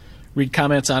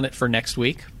comments on it for next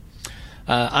week.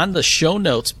 On the show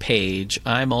notes page,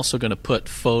 I'm also going to put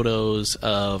photos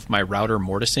of my router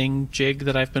mortising jig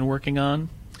that I've been working on.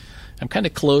 I'm kind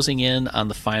of closing in on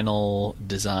the final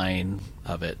design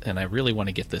of it, and I really want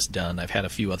to get this done. I've had a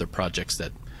few other projects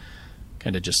that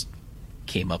kind of just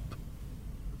came up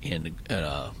in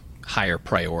a higher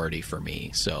priority for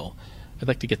me. So I'd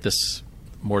like to get this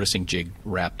mortising jig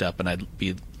wrapped up, and I'd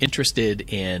be interested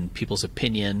in people's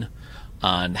opinion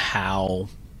on how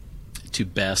to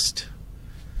best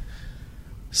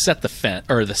set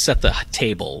the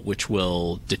table, which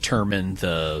will determine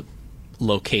the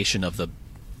location of the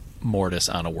mortise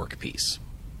on a workpiece.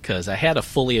 Because I had a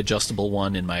fully adjustable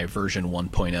one in my version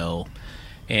 1.0,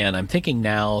 and I'm thinking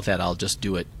now that I'll just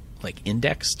do it like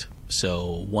indexed.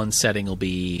 So one setting will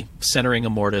be centering a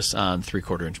mortise on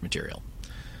 3/4 inch material.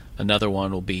 Another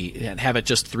one will be, and have it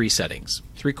just 3 settings: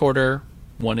 3/4,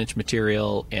 1-inch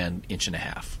material, and 1.5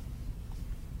 inch,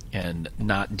 and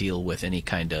not deal with any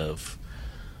kind of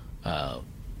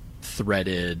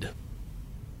threaded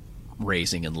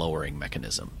raising and lowering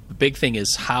mechanism. The big thing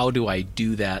is, how do I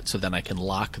do that so then I can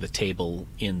lock the table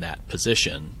in that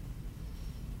position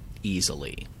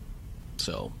easily?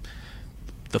 So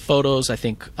the photos, I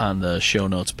think, on the show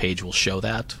notes page will show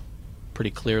that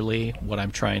pretty clearly, what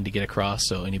I'm trying to get across.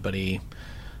 So anybody,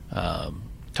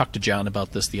 talked to John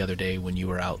about this the other day when you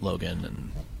were out, Logan,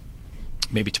 and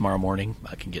maybe tomorrow morning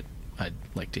I'd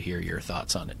like to hear your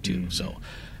thoughts on it too. So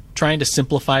trying to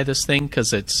simplify this thing,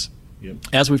 because it's,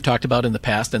 as we've talked about in the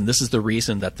past, and this is the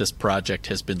reason that this project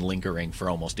has been lingering for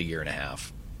almost a year and a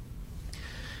half,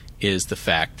 is the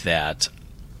fact that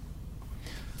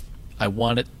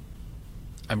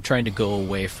I'm trying to go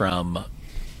away from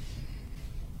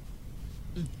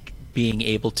being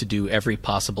able to do every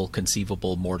possible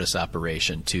conceivable mortise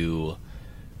operation to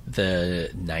the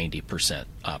 90%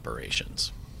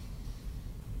 operations.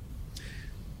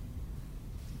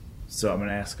 So I'm going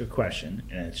to ask a question,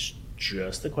 and it's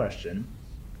just a question.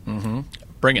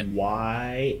 Bring it.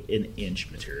 Why an inch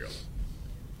material?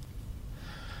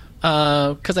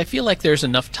 Because I feel like there's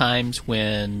enough times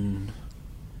when,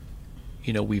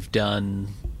 we've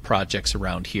done projects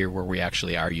around here where we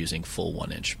actually are using full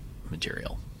 1-inch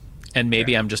material. And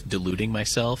maybe I'm just deluding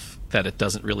myself that it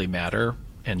doesn't really matter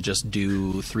and just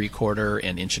do 3/4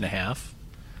 and 1.5 inch.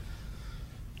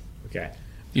 Okay.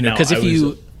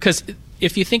 Because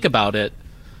if you think about it,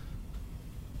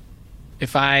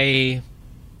 if I,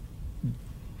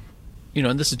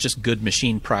 and this is just good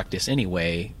machine practice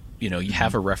anyway, you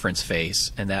have a reference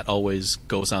face, and that always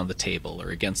goes on the table or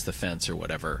against the fence or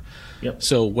whatever. Yep.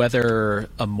 So whether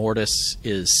a mortise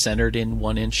is centered in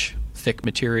 1-inch thick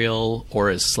material or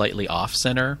is slightly off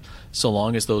center, so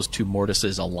long as those two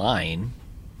mortises align,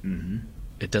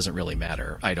 it doesn't really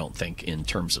matter, I don't think, in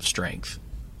terms of strength.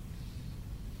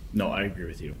 No, I agree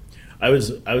with you. I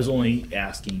was only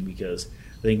asking because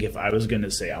I think if I was going to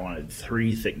say I wanted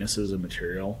 3 thicknesses of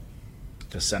material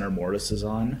to center mortises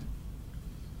on,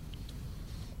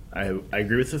 I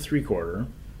agree with the 3/4.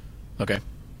 Okay.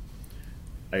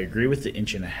 I agree with the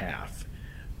 1.5 inch.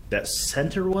 That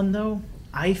center one, though,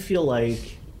 I feel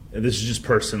like, and this is just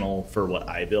personal for what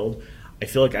I build, I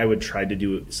feel like I would try to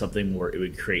do something where it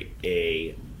would create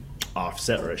a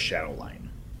offset or a shadow line.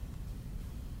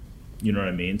 You know what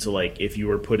I mean? So like if you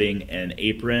were putting an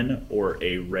apron or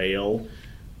a rail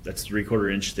that's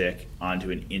 3/4 inch thick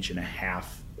onto an 1.5 inch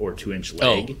or 2-inch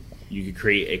leg, you could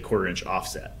create a 1/4 inch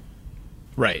offset.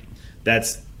 Right.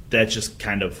 That's just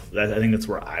kind of, I think that's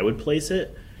where I would place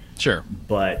it. Sure.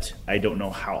 But I don't know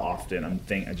how often. I'm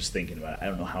just thinking about it. I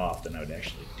don't know how often I would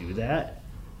actually do that.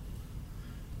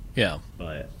 Yeah.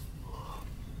 But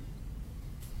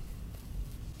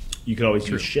you could always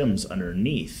use shims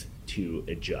underneath to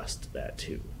adjust that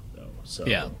too, though. So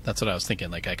yeah, that's what I was thinking.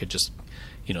 Like I could just,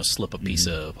 slip a piece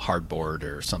of hardboard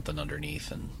or something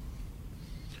underneath. And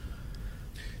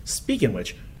speaking of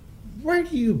which, where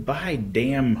do you buy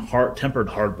damn tempered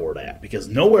hardboard at? Because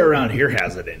nowhere around here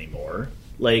has it anymore.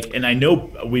 Like, and I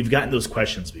know we've gotten those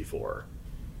questions before.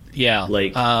 Yeah.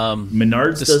 Like,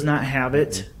 Menards does not have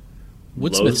it.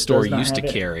 Woodsmith Lowe's store does not used to have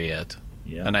it. carry it.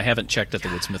 Yeah. And I haven't checked at the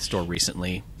Woodsmith store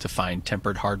recently to find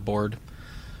tempered hardboard.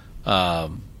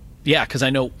 Yeah, because I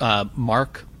know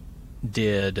Mark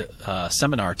did a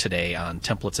seminar today on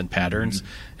templates and patterns,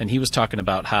 and he was talking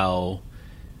about how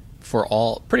for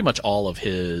pretty much all of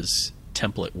his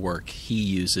template work, he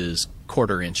uses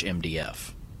 1/4 inch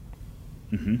MDF.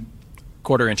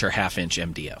 1/4 inch or 1/2 inch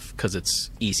MDF because it's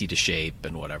easy to shape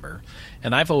and whatever.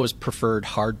 And I've always preferred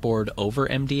hardboard over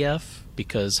MDF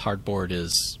because hardboard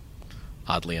is,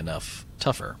 oddly enough,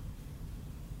 tougher.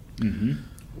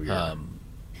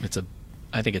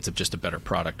 I think it's just a better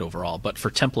product overall. But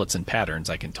for templates and patterns,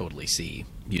 I can totally see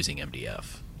using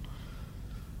MDF.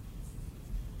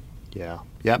 Yeah.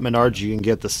 Yeah, at Menards, you can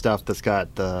get the stuff that's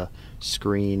got the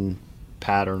screen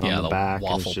pattern on the back. Yeah,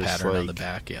 the waffle and it's just pattern on the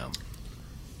back, yeah.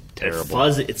 Terrible.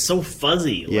 Fuzzy. It's so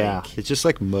fuzzy. Yeah, it's just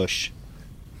like mush.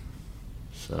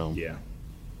 So Yeah.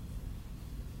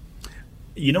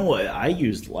 You know what I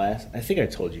used last? I think I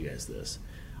told you guys this.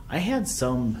 I had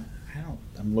some.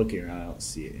 I'm looking around. I don't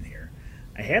see it in here.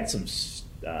 I had some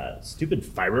stupid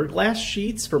fiberglass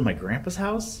sheets from my grandpa's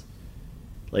house,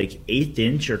 like 1/8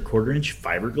 inch or 1/4 inch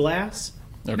fiberglass.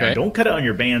 Okay. Now, don't cut it on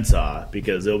your bandsaw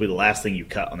because it'll be the last thing you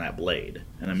cut on that blade.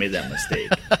 And I made that mistake.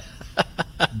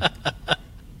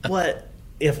 But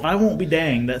if I won't be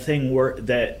dang, that thing worked.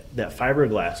 That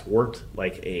fiberglass worked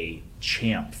like a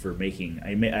champ for making.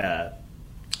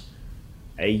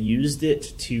 I used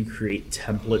it to create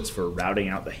templates for routing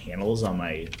out the handles on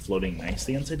my floating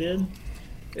nightstands I did.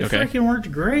 It freaking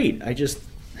worked great. I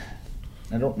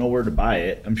don't know where to buy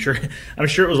it. I'm sure it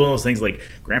was one of those things like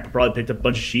Grandpa probably picked up a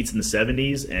bunch of sheets in the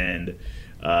 70s, and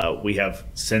we have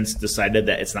since decided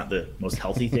that it's not the most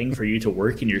healthy thing for you to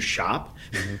work in your shop,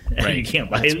 and right. You can't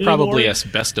buy it's it probably anymore.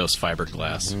 asbestos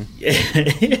fiberglass.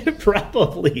 It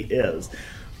probably is.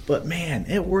 But man,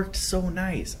 it worked so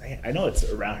nice. I know it's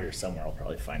around here somewhere. I'll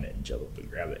probably find it and jump up and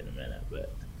grab it in a minute.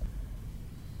 But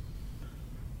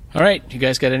All right, you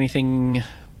guys got anything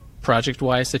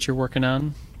project-wise that you're working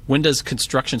on? When does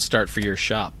construction start for your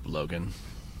shop, Logan?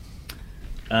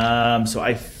 so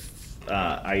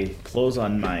I close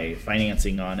on my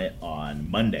financing on it on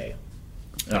Monday.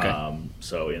 Okay.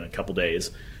 So in a couple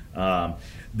days.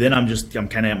 Then I'm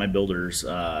kind of at my builder's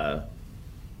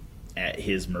at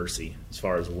his mercy as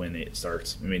far as when it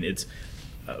starts. I mean, it's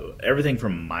everything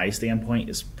from my standpoint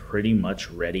is pretty much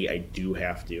ready. I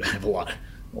have a lot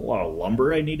of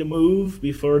lumber I need to move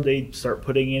before they start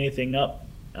putting anything up.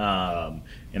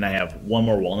 And I have one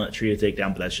more walnut tree to take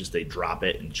down, but that's just they drop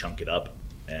it and chunk it up.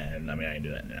 And I mean, I can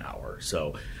do that in an hour.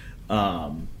 So,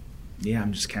 yeah,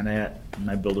 I'm just kind of at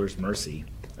my builder's mercy.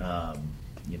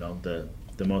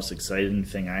 The most exciting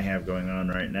thing I have going on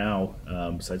right now,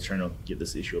 besides trying to get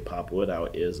this issue of Pop Wood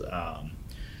out, is a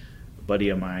buddy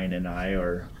of mine and I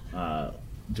are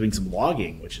doing some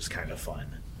logging, which is kind of fun.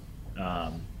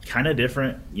 Kind of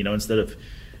different, instead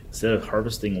of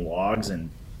harvesting logs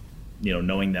and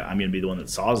knowing that I'm going to be the one that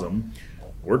saws them,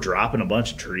 we're dropping a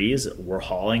bunch of trees, we're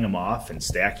hauling them off and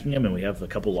stacking them, and we have a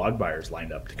couple log buyers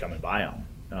lined up to come and buy them.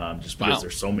 Just because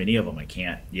there's so many of them, I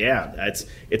can't. Yeah,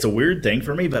 it's a weird thing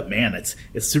for me, but man, it's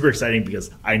super exciting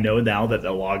because I know now that the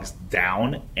log's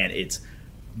down and it's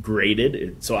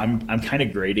graded. So I'm kind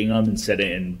of grading them and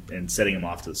setting them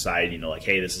off to the side. Like,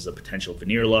 hey, this is a potential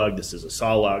veneer log, this is a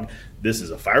saw log, this is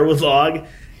a firewood log.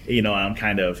 And I'm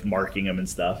kind of marking them and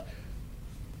stuff.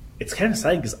 It's kind of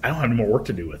exciting because I don't have any more work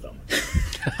to do with them.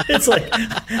 It's like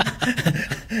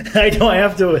I don't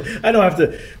have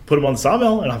to put them on the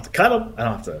sawmill. I don't have to cut them. I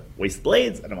don't have to waste the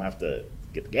blades. I don't have to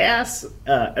get the gas.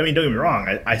 Don't get me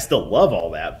wrong. I still love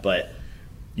all that, but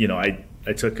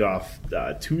I took off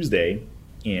Tuesday,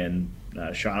 and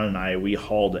Sean and we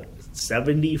hauled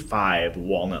 75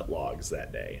 walnut logs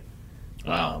that day.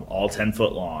 Wow. All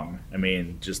 10-foot long. I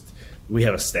mean, we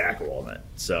have a stack of walnut,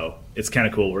 so it's kind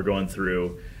of cool. We're going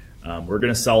through. We're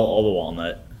going to sell all the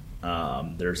walnut.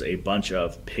 There's a bunch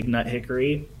of pignut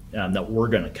hickory that we're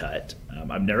going to cut.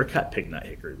 I've never cut pignut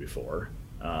hickory before,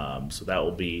 so that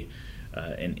will be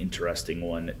an interesting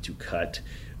one to cut.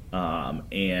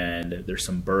 And there's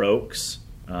some bur oaks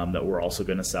that we're also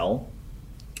going to sell.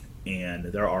 And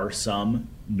there are some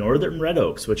northern red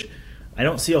oaks, which I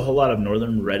don't see a whole lot of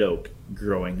northern red oak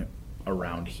growing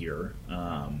around here.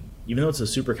 Even though it's a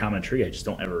super common tree, I just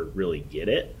don't ever really get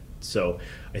it. So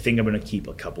I think I'm going to keep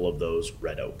a couple of those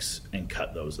red oaks and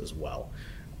cut those as well.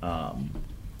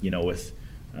 With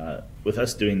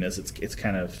us doing this, it's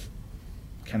kind of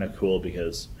cool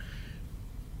because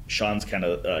Sean's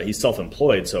he's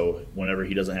self-employed. So whenever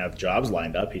he doesn't have jobs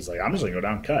lined up, he's like, I'm just going to go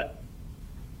down and cut.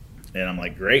 And I'm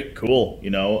like, great, cool.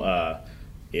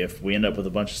 If we end up with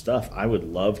a bunch of stuff, I would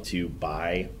love to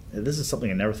buy. This is something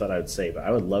I never thought I would say, but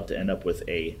I would love to end up with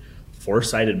a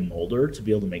 4-sided molder to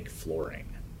be able to make flooring.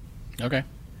 Okay.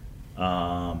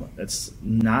 It's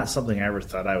not something I ever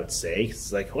thought I would say.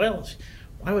 It's like, well,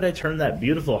 why would I turn that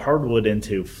beautiful hardwood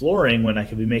into flooring when I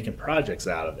could be making projects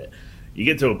out of it? You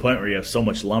get to a point where you have so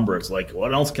much lumber, it's like,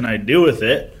 what else can I do with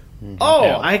it? Mm-hmm. Oh,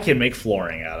 yeah. I can make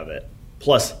flooring out of it.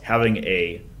 Plus, having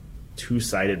a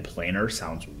 2-sided planer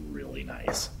sounds really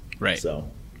nice. Right. So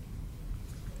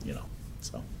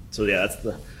yeah, that's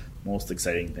the most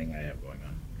exciting thing I have going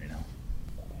on right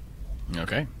now.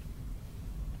 Okay.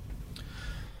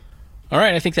 All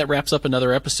right, I think that wraps up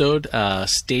another episode.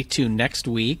 Stay tuned next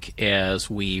week as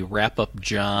we wrap up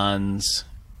John's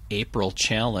April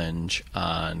challenge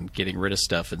on getting rid of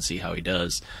stuff and see how he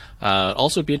does.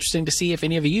 Also, it'd be interesting to see if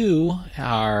any of you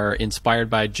are inspired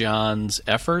by John's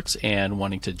efforts and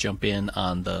wanting to jump in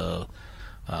on the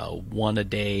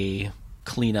one-a-day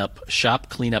shop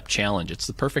cleanup challenge. It's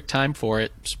the perfect time for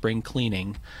it, spring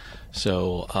cleaning.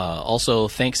 So also,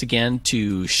 thanks again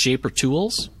to Shaper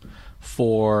Tools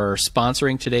for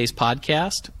sponsoring today's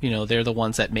podcast. They're the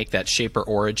ones that make that Shaper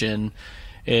Origin.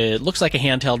 It looks like a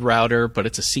handheld router, but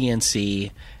it's a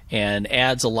CNC and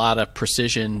adds a lot of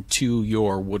precision to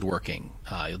your woodworking.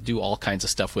 You'll do all kinds of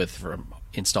stuff from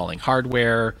installing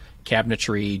hardware,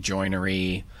 cabinetry,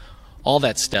 joinery, all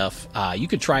that stuff. You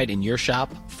could try it in your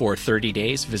shop for 30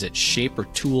 days. Visit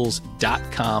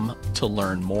shapertools.com to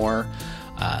learn more.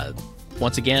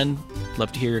 Once again,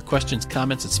 love to hear your questions,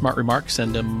 comments, and smart remarks.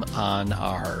 Send them on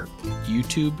our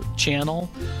YouTube channel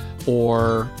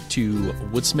or to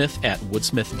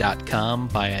woodsmith@woodsmith.com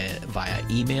via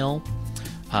email.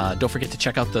 Don't forget to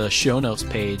check out the show notes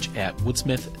page at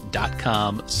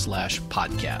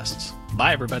woodsmith.com/podcasts.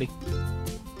 Bye, everybody.